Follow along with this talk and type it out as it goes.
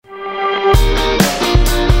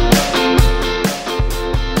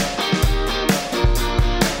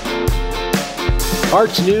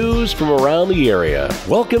arts news from around the area.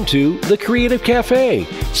 Welcome to The Creative Cafe,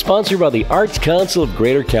 sponsored by the Arts Council of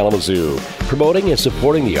Greater Kalamazoo, promoting and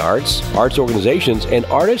supporting the arts, arts organizations, and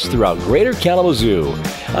artists throughout Greater Kalamazoo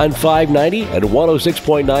on 590 and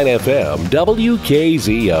 106.9 FM,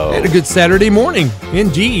 WKZO. And a good Saturday morning,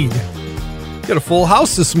 indeed. Got a full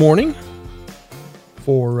house this morning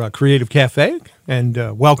for Creative Cafe,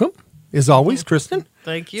 and welcome, as always, Kristen.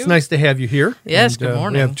 Thank you. It's nice to have you here. Yes, and, good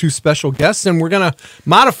morning. We have two special guests, and we're going to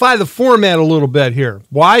modify the format a little bit here.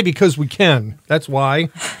 Why? Because we can. That's why.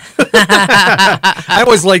 I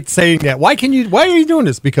always like saying that. Why are you doing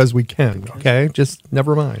this? Because we can. Okay, just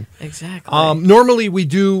never mind. Exactly. Normally we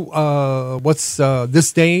do what's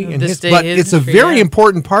this day in This Day but in it's a History, very yeah.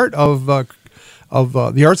 important part of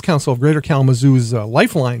the Arts Council of Greater Kalamazoo's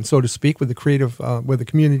lifeline, so to speak, with the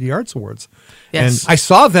Community Arts Awards. Yes. And I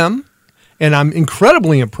saw them, and I'm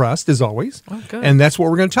incredibly impressed, as always. Oh, good. And that's what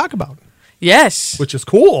we're going to talk about, Yes. which is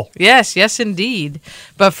cool. Yes, indeed.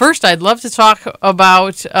 But first, I'd love to talk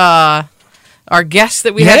about our guests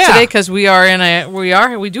that we have today, because we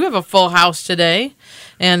do have a full house today,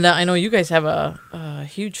 and I know you guys have a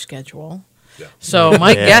huge schedule. Yeah. So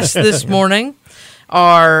my guests this morning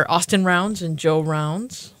are Austin Rounds and Joe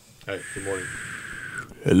Rounds. Hi, good morning.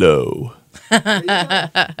 Hello.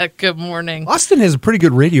 Good morning. Austin has a pretty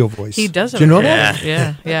good radio voice. He does. Do you know that?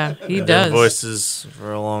 Yeah, he Been does. voices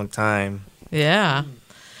for a long time. Yeah.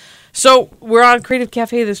 So we're on Creative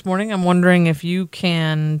Cafe this morning. I'm wondering if you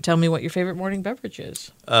can tell me what your favorite morning beverage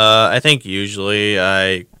is. I think usually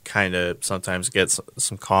I kind of sometimes get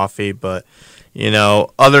some coffee, but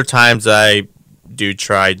other times I do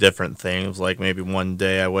try different things. Like maybe one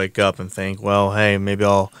day I wake up and think, well, hey, maybe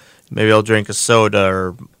I'll drink a soda,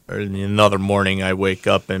 or another morning I wake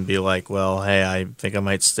up and be like, well, hey, I think I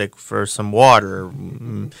might stick for some water.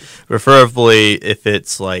 Preferably if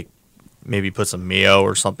it's like maybe put some Mio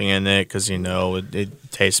or something in it, because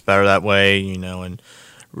it tastes better that way. And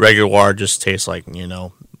regular water just tastes like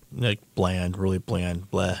bland, really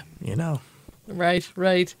bland, blah.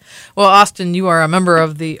 Right. Well, Austin, you are a member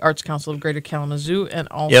of the Arts Council of Greater Kalamazoo and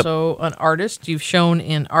also an artist. You've shown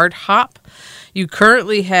in Art Hop. You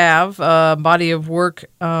currently have a body of work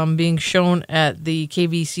being shown at the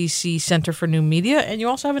KVCC Center for New Media, and you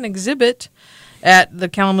also have an exhibit at the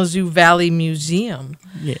Kalamazoo Valley Museum.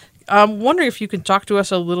 Yeah. I'm wondering if you can talk to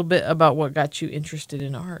us a little bit about what got you interested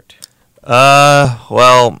in art.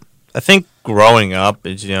 Well, I think growing up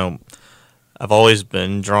is, I've always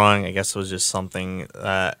been drawing. I guess it was just something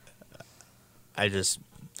that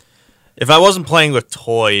if I wasn't playing with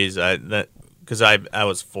toys, because I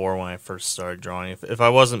was 4 when I first started drawing. If I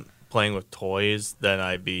wasn't playing with toys, then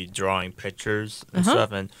I'd be drawing pictures and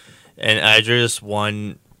stuff. And I drew this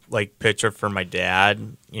one picture for my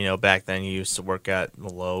dad. Back then he used to work at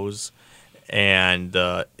the Lowe's, and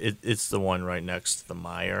it's the one right next to the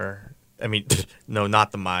Meijer. I mean, no,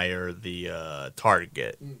 not the Meijer, the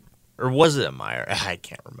Target. Or was it a Meijer? I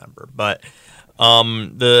can't remember. But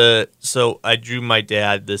so I drew my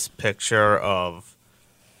dad this picture of,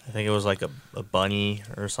 I think it was like a bunny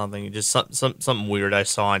or something. Just something weird I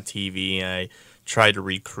saw on TV, and I tried to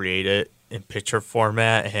recreate it in picture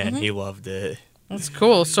format, and he loved it. That's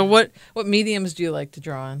cool. So what mediums do you like to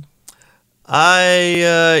draw in?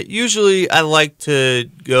 I usually like to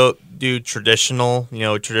go do traditional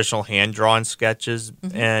hand drawn sketches,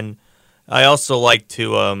 and I also like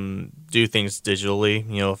to do things digitally,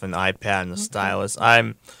 with an iPad and a stylus.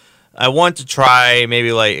 I want to try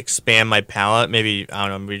maybe expand my palette. Maybe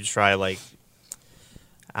maybe try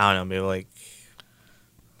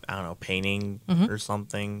painting or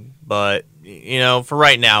something. But for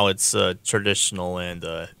right now, it's traditional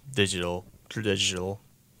and digital.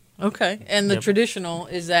 Okay, and the traditional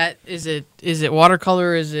is it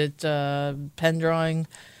watercolor? Is it pen drawing?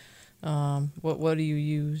 What do you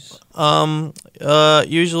use?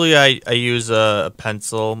 Usually I use a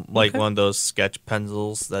pencil, one of those sketch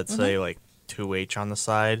pencils that say 2H on the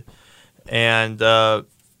side, and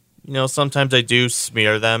sometimes I do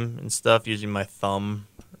smear them and stuff using my thumb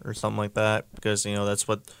or something like that, because that's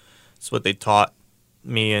what they taught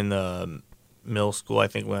me in middle school. I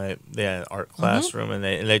think when they had an art classroom, and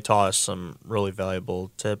they taught us some really valuable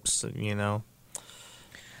tips.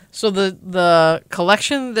 So the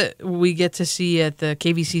collection that we get to see at the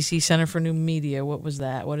KVCC Center for New Media, what was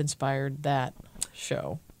that? What inspired that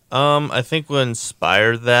show? I think what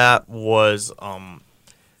inspired that was I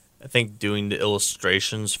think doing the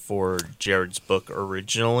illustrations for Jared's book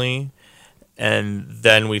originally, and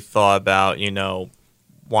then we thought about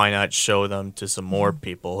why not show them to some more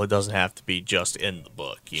people? It doesn't have to be just in the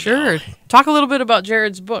book. Sure. know? Talk a little bit about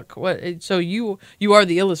Jared's book. So you are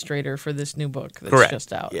the illustrator for this new book that's Correct.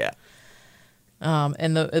 just out. Yeah.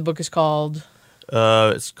 And the book is called.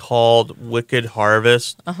 It's called Wicked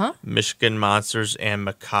Harvest, Uh-huh. Michigan Monsters and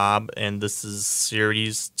Macabre, and this is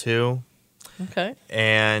series 2. Okay.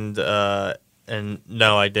 And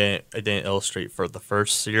no, I didn't illustrate for the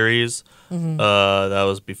first series. Mm-hmm. That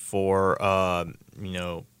was before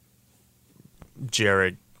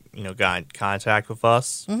Jared got in contact with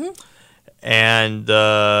us. Mm-hmm. And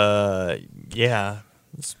yeah.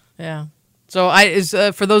 Yeah. So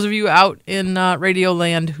for those of you out in Radio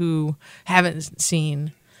Land who haven't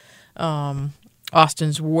seen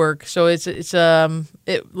Austin's work, so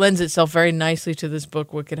it lends itself very nicely to this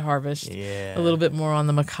book, Wicked Harvest. Yeah. A little bit more on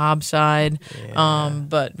the macabre side,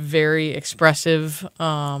 but very expressive.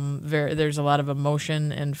 There's a lot of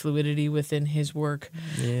emotion and fluidity within his work.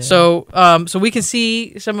 Yeah. So we can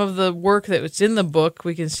see some of the work that was in the book.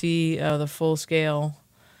 We can see the full scale.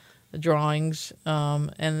 The drawings,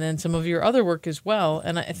 and then some of your other work as well.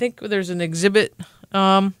 And I think there's an exhibit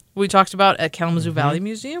we talked about at Kalamazoo Valley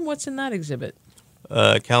Museum. What's in that exhibit?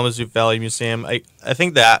 Kalamazoo Valley Museum. I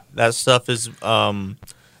think that stuff is I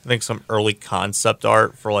think some early concept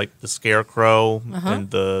art for like the Scarecrow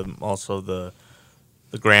and also the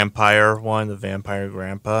Grampire one, the Vampire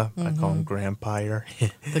Grandpa. I call him Grampire.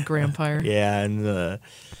 The Grampire. Yeah, and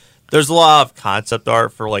there's a lot of concept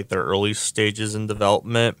art for like their early stages in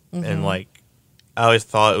development, and like I always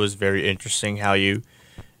thought it was very interesting how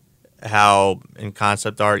in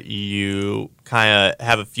concept art you kind of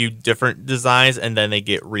have a few different designs and then they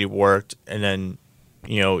get reworked, and then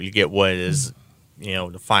you get what is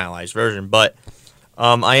the finalized version. But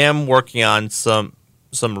I am working on some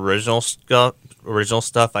original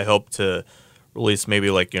stuff. I hope to release maybe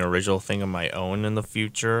like an original thing of my own in the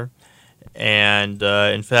future. And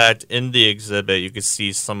in fact, in the exhibit, you can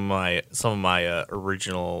see some of my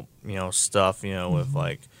original stuff. With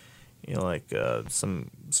like some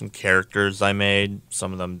characters I made.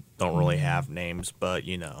 Some of them don't really have names, but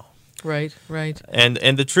Right. And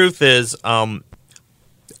the truth is, not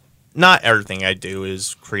everything I do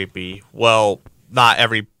is creepy. Well, not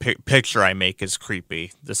every picture I make is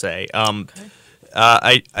creepy, to say. Okay.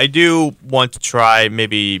 I do want to try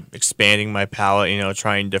maybe expanding my palette,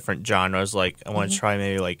 trying different genres. Like I want to try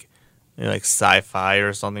maybe like sci-fi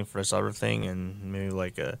or something for this other thing, and maybe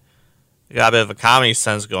like I got a bit of a comedy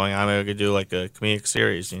sense going on. Maybe we could do like a comedic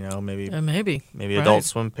series, maybe right. Adult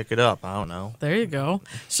Swim pick it up. I don't know. There you go.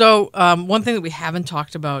 So one thing that we haven't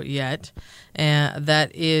talked about yet, and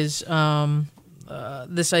that is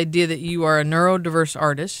this idea that you are a neurodiverse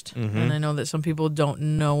artist, and I know that some people don't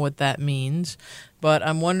know what that means, but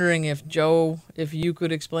I'm wondering if Joe, if you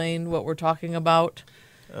could explain what we're talking about.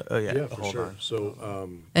 Yeah, for sure. So,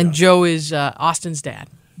 Joe is Austin's dad.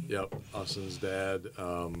 Yep, Austin's dad.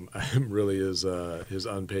 I'm really his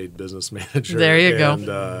unpaid business manager. There you go.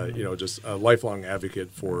 And just a lifelong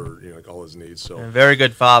advocate for like all his needs. So and a very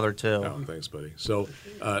good father too. Oh, thanks, buddy. So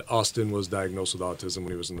Austin was diagnosed with autism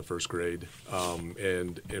when he was in the first grade,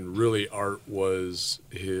 and really art was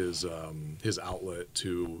his outlet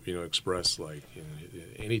to express like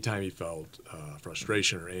anytime he felt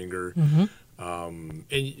frustration or anger, and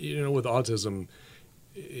with autism.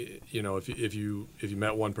 If you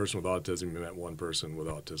met one person with autism, you met one person with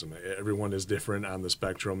autism. Everyone is different on the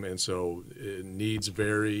spectrum, and so needs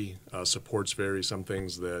vary, supports vary. Some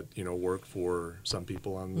things that work for some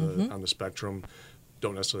people on the spectrum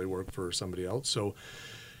don't necessarily work for somebody else. So,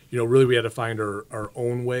 really we had to find our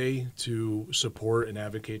own way to support and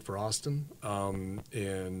advocate for Austin,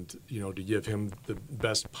 and to give him the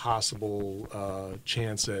best possible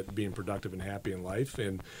chance at being productive and happy in life.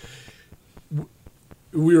 And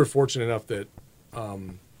we were fortunate enough that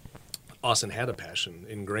Austin had a passion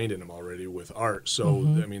ingrained in him already with art. So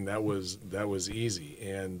I mean that was easy,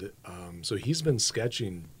 and so he's been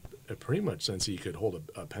sketching pretty much since he could hold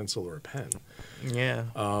a pencil or a pen. Yeah.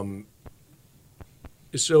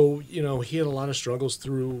 So he had a lot of struggles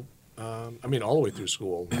through. All the way through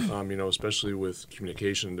school. Especially with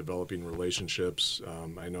communication and developing relationships.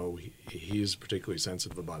 I know he's particularly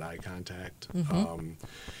sensitive about eye contact, and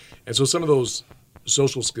so some of those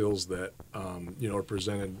social skills that are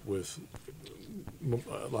presented with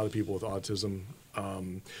a lot of people with autism.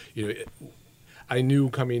 I knew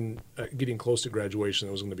getting close to graduation,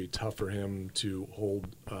 it was going to be tough for him to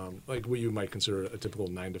hold like what you might consider a typical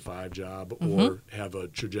 9-to-5 job, or have a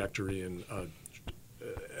trajectory in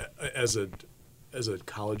as a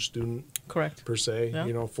college student, Correct. per se,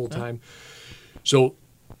 Yeah. Full time. So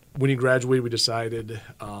when he graduated, we decided.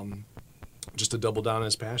 just to double down on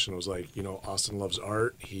his passion. It was like, Austin loves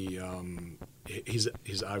art. He's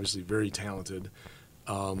obviously very talented,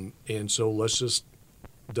 and so let's just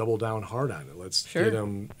double down hard on it. Let's get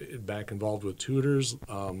him back involved with tutors.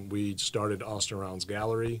 We started Austin Rounds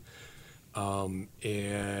Gallery,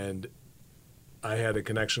 and I had a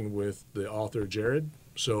connection with the author Jared,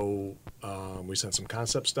 so we sent some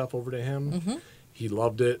concept stuff over to him. Mm-hmm. He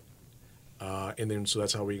loved it, and then so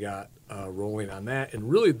that's how we got rolling on that. And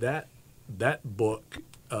really, that book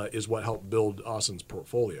is what helped build Austin's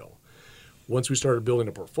portfolio. Once we started building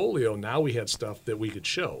a portfolio, now we had stuff that we could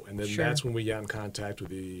show, and then that's when we got in contact with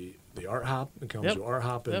the Art Hop, the Kalamazoo Art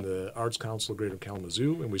Hop, and the Arts Council of Greater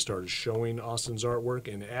Kalamazoo, and we started showing Austin's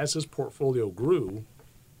artwork. And as his portfolio grew,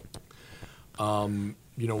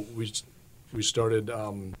 we started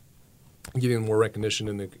getting more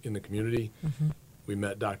recognition in the community. Mm-hmm. We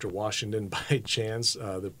met Dr. Washington by chance,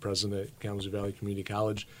 the president of Kalamazoo Valley Community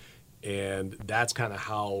College, and that's kind of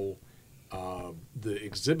how the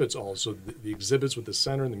exhibits also. The exhibits with the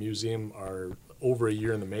center and the museum are over a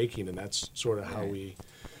year in the making, and that's sort of how we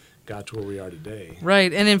got to where we are today.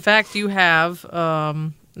 Right, and in fact, you have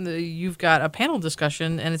you've got a panel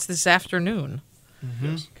discussion, and it's this afternoon.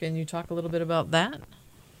 Mm-hmm. Yes. Can you talk a little bit about that?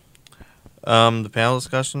 The panel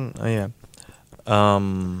discussion? Oh, yeah.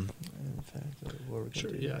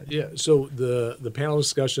 Sure. Yeah. So the panel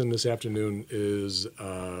discussion this afternoon is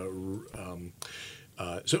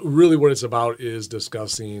so really what it's about is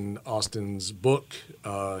discussing Austin's book,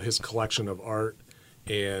 his collection of art,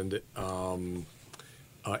 and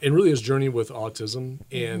really his journey with autism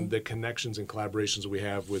and the connections and collaborations we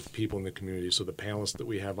have with people in the community. So the panelists that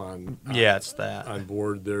we have on it's that. on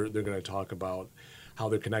board, they're going to talk about how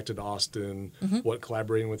they're connected to Austin, what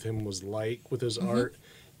collaborating with him was like with his art.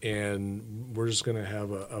 And we're just going to have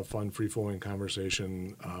a fun, free-flowing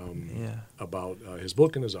conversation about his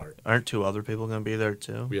book and his art. Aren't two other people going to be there,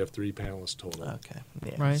 too? We have 3 panelists total. Okay.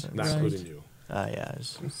 Yeah, Right. Not including you. Yeah.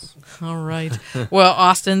 All right. Well,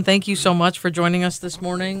 Austin, thank you so much for joining us this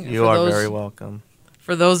morning. You are very welcome.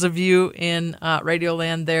 For those of you in Radio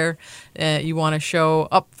Land there, you want to show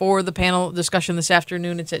up for the panel discussion this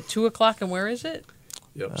afternoon. It's at 2 o'clock, and where is it?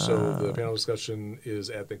 Yep. So the panel discussion is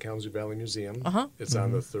at the Kalamazoo Valley Museum. It's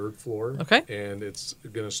on the 3rd floor. Okay. And it's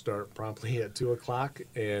going to start promptly at 2 o'clock,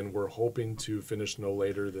 and we're hoping to finish no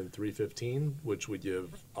later than 3:15, which would give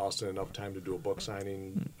Austin enough time to do a book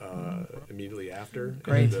signing immediately after.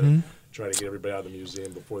 Great. And try to get everybody out of the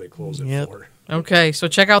museum before they close at 4. Okay, so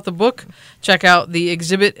check out the book, check out the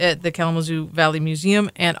exhibit at the Kalamazoo Valley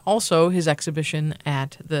Museum, and also his exhibition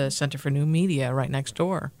at the Center for New Media right next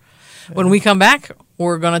door. When we come back,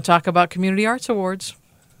 we're going to talk about Community Arts Awards.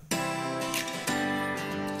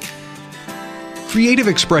 Creative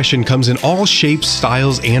expression comes in all shapes,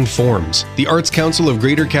 styles, and forms. The Arts Council of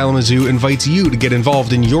Greater Kalamazoo invites you to get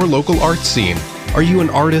involved in your local arts scene. Are you an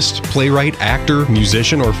artist, playwright, actor,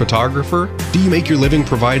 musician, or photographer? Do you make your living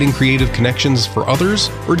providing creative connections for others?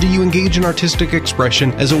 Or do you engage in artistic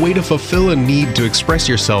expression as a way to fulfill a need to express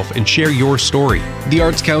yourself and share your story? The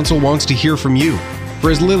Arts Council wants to hear from you. For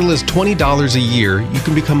as little as $20 a year, you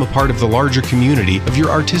can become a part of the larger community of your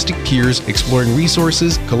artistic peers, exploring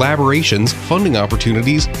resources, collaborations, funding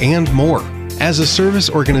opportunities, and more. As a service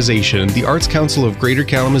organization, the Arts Council of Greater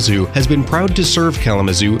Kalamazoo has been proud to serve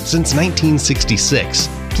Kalamazoo since 1966.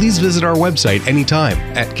 Please visit our website anytime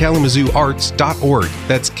at kalamazooarts.org.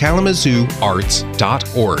 That's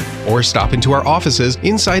kalamazooarts.org. Or stop into our offices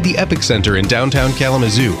inside the Epic Center in downtown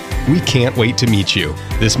Kalamazoo. We can't wait to meet you.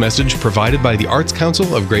 This message provided by the Arts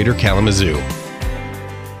Council of Greater Kalamazoo.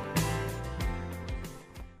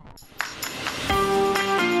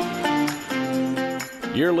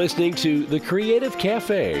 You're listening to The Creative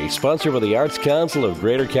Cafe, sponsored by the Arts Council of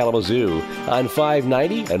Greater Kalamazoo on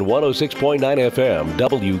 590 and 106.9 FM,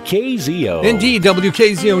 WKZO. Indeed,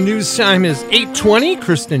 WKZO News Time is 8:20.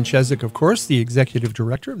 Kristen Chezik, of course, the Executive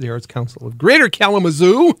Director of the Arts Council of Greater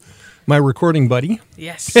Kalamazoo, my recording buddy.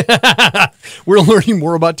 Yes. We're learning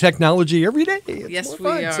more about technology every day. It's Yes,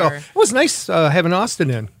 more we fun. are. So it was nice having Austin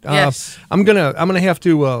in. Yes. I'm gonna have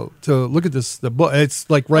to look at the book. It's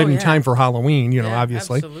like right in time for Halloween, Yeah,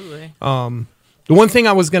 obviously. Absolutely. The one thing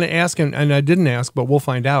I was going to ask, and I didn't ask, but we'll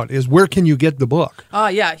find out, is where can you get the book?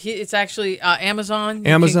 It's actually Amazon.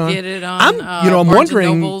 Amazon. You can get it on I'm Barnes wondering,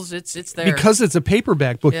 and Nobles. It's there. Because it's a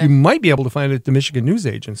paperback book, Yeah. you might be able to find it at the Michigan News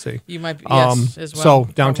Agency. You might be, yes, as well. So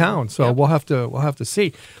downtown. Probably. So Yep. we'll have to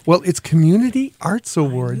see. Well, it's Community Arts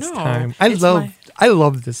Awards know. time. It's I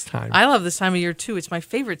love this time. I love this time of year too. It's my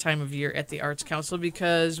favorite time of year at the Arts Council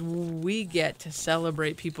because we get to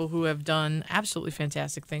celebrate people who have done absolutely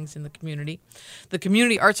fantastic things in the community. The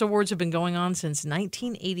Community Arts Awards have been going on since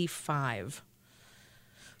 1985.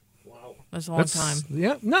 Wow. That's a long time.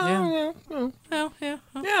 Yeah. No. Well, yeah.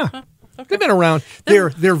 Yeah. They've been around. They're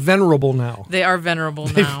venerable now. They are venerable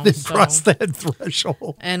now. They've crossed that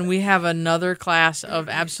threshold. And we have another class of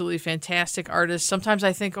absolutely fantastic artists. Sometimes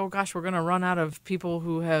I think, oh gosh, we're going to run out of people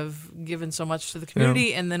who have given so much to the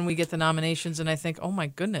community. And then we get the nominations and I think, oh my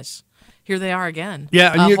goodness, here they are again.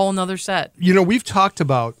 Yeah, a whole nother set. You know, we've talked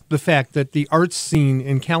about the fact that the arts scene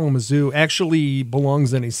in Kalamazoo actually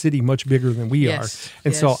belongs in a city much bigger than we are.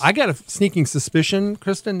 And so I got a sneaking suspicion,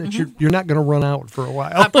 Kristen, that you're not going to run out for a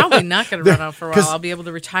while. I'm probably not going to run out for a while. I'll be able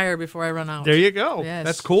to retire before I run out. There you go. Yes.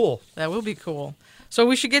 That's cool. That will be cool. So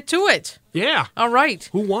we should get to it. Yeah. All right.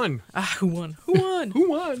 Who won? Who won? Who won?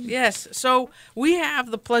 Who won? Yes. So we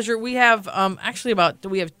have the pleasure. We have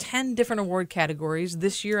we have 10 different award categories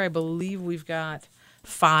this year. I believe we've got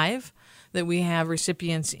 5 that we have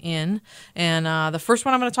recipients in, and the first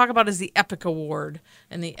one I'm going to talk about is the Epic Award.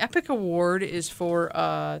 And the Epic Award is for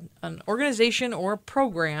an organization or a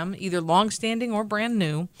program, either longstanding or brand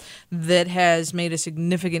new, that has made a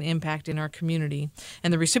significant impact in our community.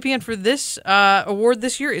 And the recipient for this award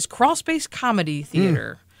this year is Crawlspace Comedy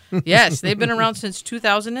Theater. Yes, they've been around since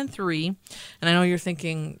 2003, and I know you're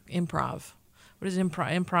thinking improv. What is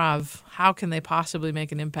improv? How can they possibly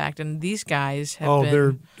make an impact? And these guys have been...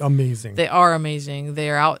 they're amazing. They are amazing. They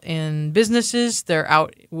are out in businesses. They're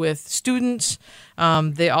out with students.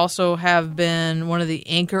 They also have been one of the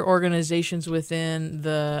anchor organizations within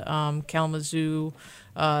the Kalamazoo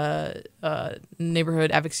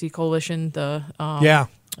Neighborhood Advocacy Coalition,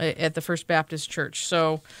 at the First Baptist Church.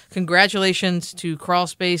 So congratulations to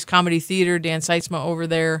Crawlspace Comedy Theater, Dan Seitzma over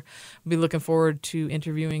there. I'll be looking forward to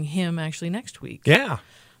interviewing him actually next week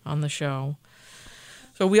on the show.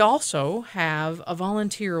 So we also have a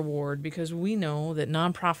volunteer award because we know that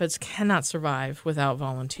nonprofits cannot survive without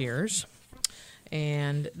volunteers.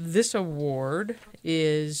 And this award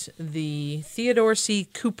is the Theodore C.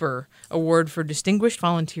 Cooper Award for Distinguished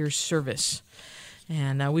Volunteer Service.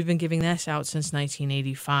 And we've been giving this out since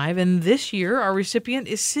 1985. And this year, our recipient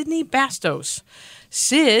is Sydney Bastos.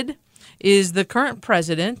 Sid is the current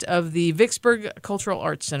president of the Vicksburg Cultural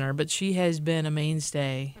Arts Center, but she has been a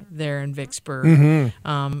mainstay there in Vicksburg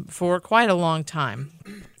for quite a long time.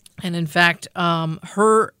 And in fact,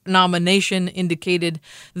 her nomination indicated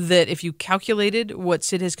that if you calculated what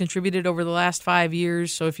Sid has contributed over the last 5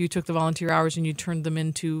 years, so if you took the volunteer hours and you turned them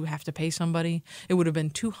into have to pay somebody, it would have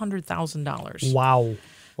been $200,000. Wow.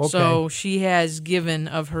 Okay. So she has given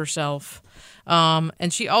of herself.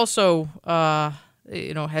 And she also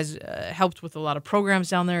has helped with a lot of programs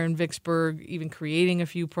down there in Vicksburg, even creating a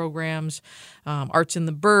few programs. Arts in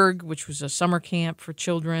the Berg, which was a summer camp for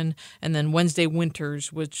children, and then Wednesday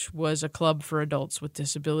Winters, which was a club for adults with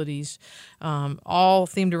disabilities, all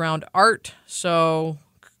themed around art. So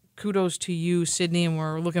kudos to you, Sydney, and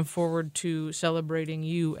we're looking forward to celebrating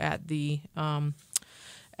you at the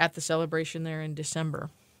celebration there in December.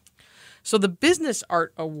 So the Business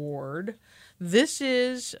Art Award, this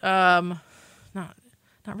is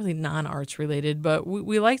not really non-arts related, but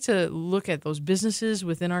we like to look at those businesses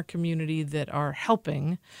within our community that are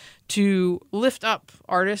helping to lift up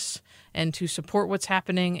artists and to support what's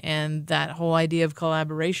happening and that whole idea of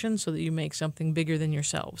collaboration so that you make something bigger than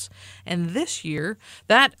yourselves. And this year,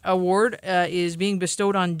 that award is being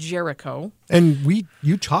bestowed on Jericho. And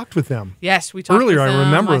you talked with them. Yes, we talked earlier, with them. I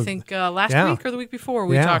remember. I think last week or the week before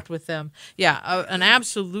we talked with them. Yeah, an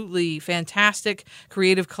absolutely fantastic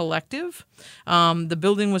creative collective. The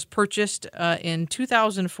building was purchased in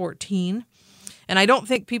 2014. And I don't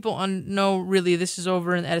think people know really this is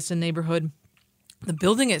over in the Edison neighborhood. The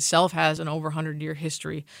building itself has an over 100-year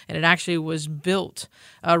history, and it actually was built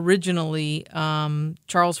originally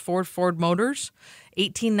Charles Ford Motors.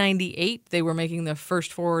 1898, they were making the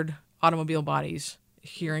first Ford automobile bodies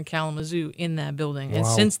here in Kalamazoo in that building. Wow. And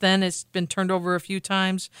since then, it's been turned over a few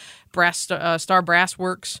times. Star Brass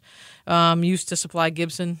Works used to supply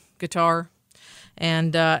Gibson guitar.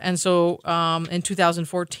 And so in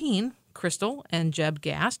 2014, Crystal and Jeb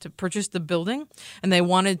Gast purchased the building, and they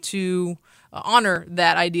wanted to honor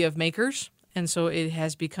that idea of makers. And so it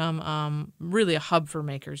has become really a hub for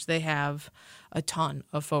makers. They have a ton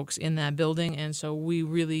of folks in that building, and so we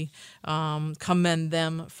really commend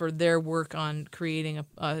them for their work on creating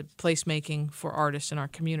a placemaking for artists in our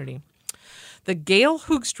community. The Gail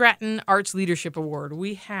Hoogstraten Arts Leadership Award.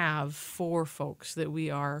 We have 4 folks that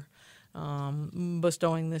we are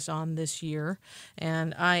bestowing this on this year.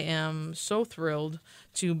 And I am so thrilled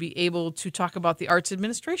to be able to talk about the Arts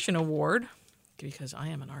Administration Award, because I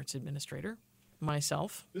am an arts administrator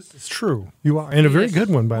myself. This is true. You are, and a very Yes. good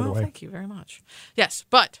one, by the way. Thank you very much. Yes,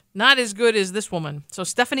 but not as good as this woman. So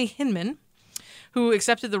Stephanie Hinman, who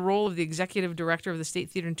accepted the role of the executive director of the State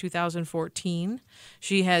Theater in 2014.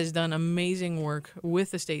 She has done amazing work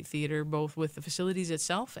with the State Theater, both with the facilities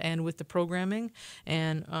itself and with the programming.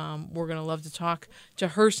 And we're going to love to talk to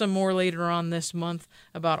her some more later on this month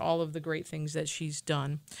about all of the great things that she's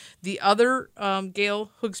done. The other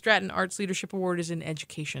Gail Hoog-Stratton Arts Leadership Award is in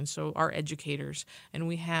education, so our educators. And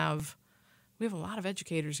we have a lot of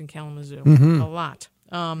educators in Kalamazoo, a lot.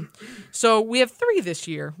 So we have 3 this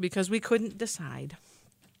year because we couldn't decide.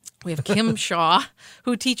 We have Kim Shaw,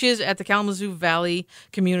 who teaches at the Kalamazoo Valley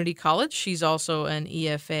Community College. She's also an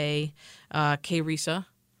EFA KRESA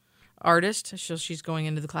artist, so she's going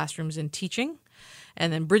into the classrooms and teaching.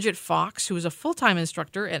 And then Bridget Fox, who is a full-time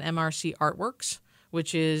instructor at MRC Artworks,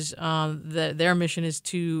 which is their mission is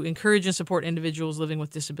to encourage and support individuals living with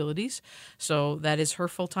disabilities. So that is her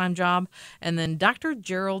full-time job. And then Dr.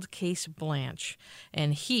 Gerald Case Blanche,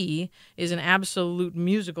 and he is an absolute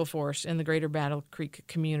musical force in the greater Battle Creek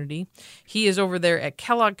community. He is over there at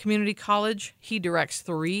Kellogg Community College. He directs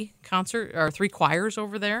 3 choirs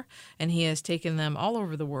over there, and he has taken them all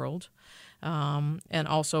over the world. And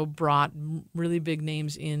also brought really big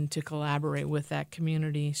names in to collaborate with that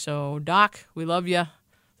community. So, Doc, we love you.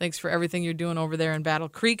 Thanks for everything you're doing over there in Battle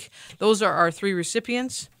Creek. Those are our 3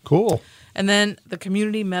 recipients. Cool. And then the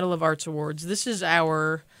Community Medal of Arts Awards. This is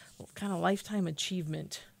our kind of lifetime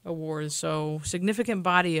achievement award. So, significant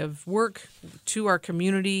body of work to our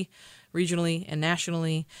community, regionally and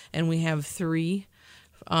nationally. And we have 3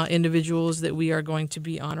 individuals that we are going to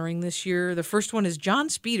be honoring this year. The first one is John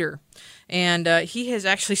Speeder, and he has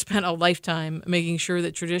actually spent a lifetime making sure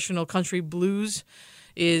that traditional country blues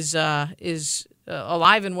is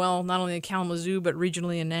alive and well, not only in Kalamazoo, but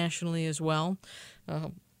regionally and nationally as well.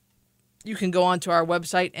 You can go onto our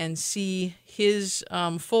website and see his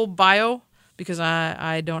full bio, because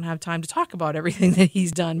I don't have time to talk about everything that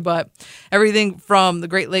he's done, but everything from the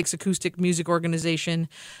Great Lakes Acoustic Music Organization.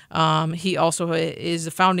 He also is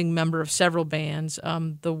a founding member of several bands.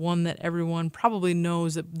 The one that everyone probably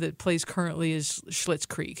knows that plays currently is Schlitz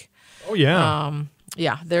Creek. Oh, yeah.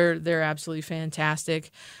 Yeah, they're absolutely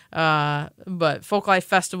fantastic. But Folklife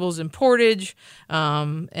Festivals in Portage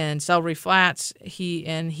and Celery Flats.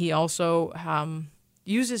 He also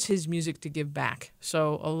uses his music to give back.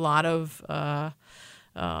 So a lot of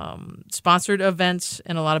sponsored events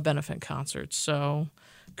and a lot of benefit concerts. So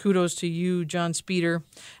kudos to you, John Speeder.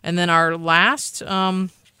 And then our last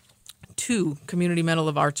 2 Community Medal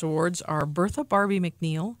of Arts Awards are Bertha Barbie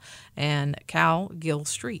McNeil and Cal Gill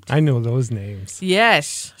Street. I know those names.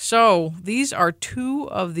 Yes. So these are 2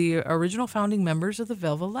 of the original founding members of the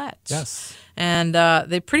Velvelettes. Yes. And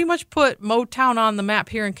they pretty much put Motown on the map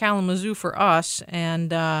here in Kalamazoo for us.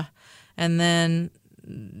 And then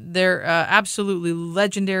they're absolutely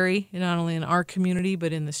legendary, not only in our community,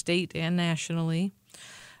 but in the state and nationally.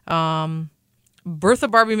 Bertha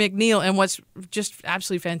Barbie McNeil, and what's just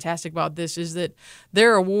absolutely fantastic about this is that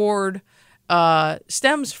their award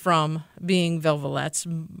stems from being Velvelettes,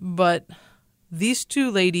 but these 2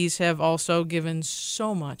 ladies have also given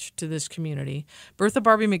so much to this community. Bertha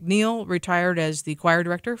Barbie McNeil retired as the choir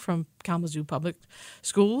director from Kalamazoo Public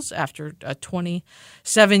Schools after a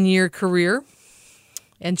 27-year career,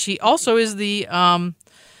 and she also is the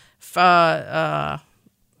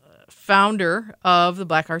founder of the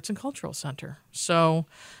Black Arts and Cultural Center. So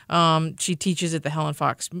she teaches at the Helen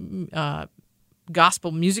Fox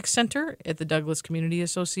Gospel Music Center at the Douglas Community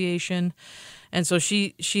Association. And so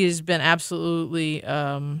she has been absolutely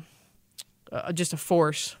just a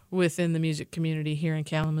force within the music community here in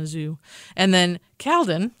Kalamazoo. And then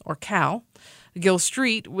Calden, or Cal, Gill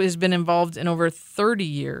Street has been involved in over 30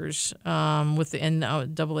 years with the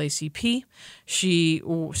NAACP. She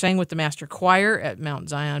sang with the Master Choir at Mount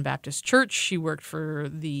Zion Baptist Church. She worked for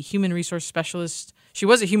the Human Resource Specialist. She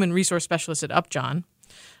was a Human Resource Specialist at Upjohn.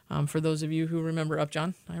 For those of you who remember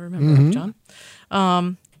Upjohn, I remember Upjohn.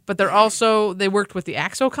 But they worked with the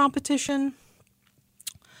AXO competition,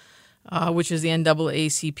 which is the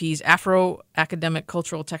NAACP's Afro Academic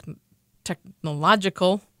Cultural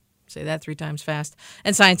Technological, say that 3 times fast,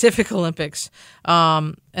 and Scientific Olympics.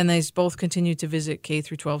 And they both continue to visit K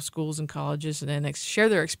through 12 schools and colleges and share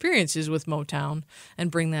their experiences with Motown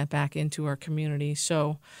and bring that back into our community.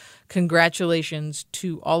 So congratulations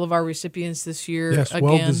to all of our recipients this year. Yes, again,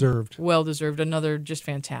 well-deserved. Well-deserved. Another just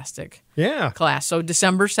fantastic Yeah. class. So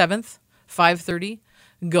December 7th, 5:30,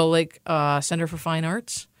 Gull Lake Center for Fine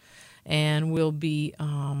Arts. And we'll be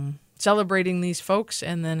celebrating these folks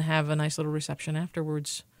and then have a nice little reception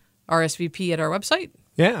afterwards. RSVP at our website.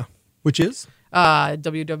 Yeah, which is?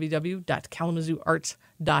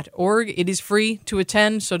 www.kalamazooarts.org. It is free to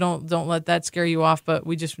attend, so don't let that scare you off, but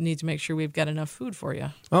we just need to make sure we've got enough food for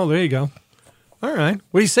you. Oh, there you go. All right.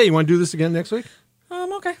 What do you say? You want to do this again next week?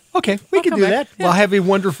 Okay. Okay, we can do that. Yeah. Well, have a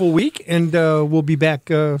wonderful week, and we'll be back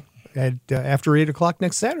at after 8 o'clock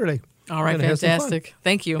next Saturday. All right, fantastic.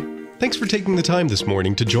 Thank you. Thanks for taking the time this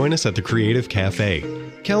morning to join us at the Creative Cafe.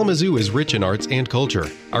 Kalamazoo is rich in arts and culture.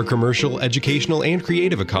 Our commercial, educational, and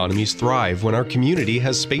creative economies thrive when our community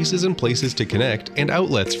has spaces and places to connect and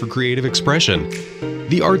outlets for creative expression.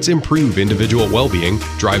 The arts improve individual well-being,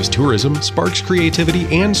 drives tourism, sparks creativity,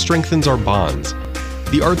 and strengthens our bonds.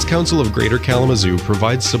 The Arts Council of Greater Kalamazoo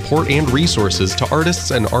provides support and resources to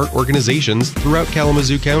artists and art organizations throughout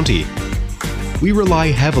Kalamazoo County. We rely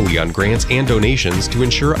heavily on grants and donations to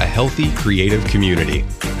ensure a healthy, creative community.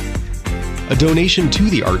 A donation to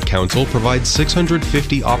the Art Council provides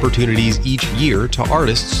 650 opportunities each year to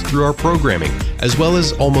artists through our programming, as well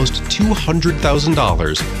as almost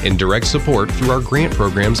 $200,000 in direct support through our grant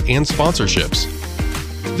programs and sponsorships.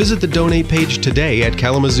 Visit the donate page today at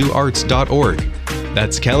kalamazooarts.org.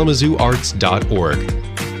 That's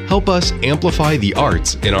kalamazooarts.org. Help us amplify the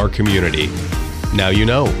arts in our community. Now you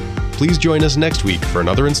know. Please join us next week for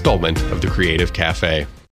another installment of the Creative Cafe.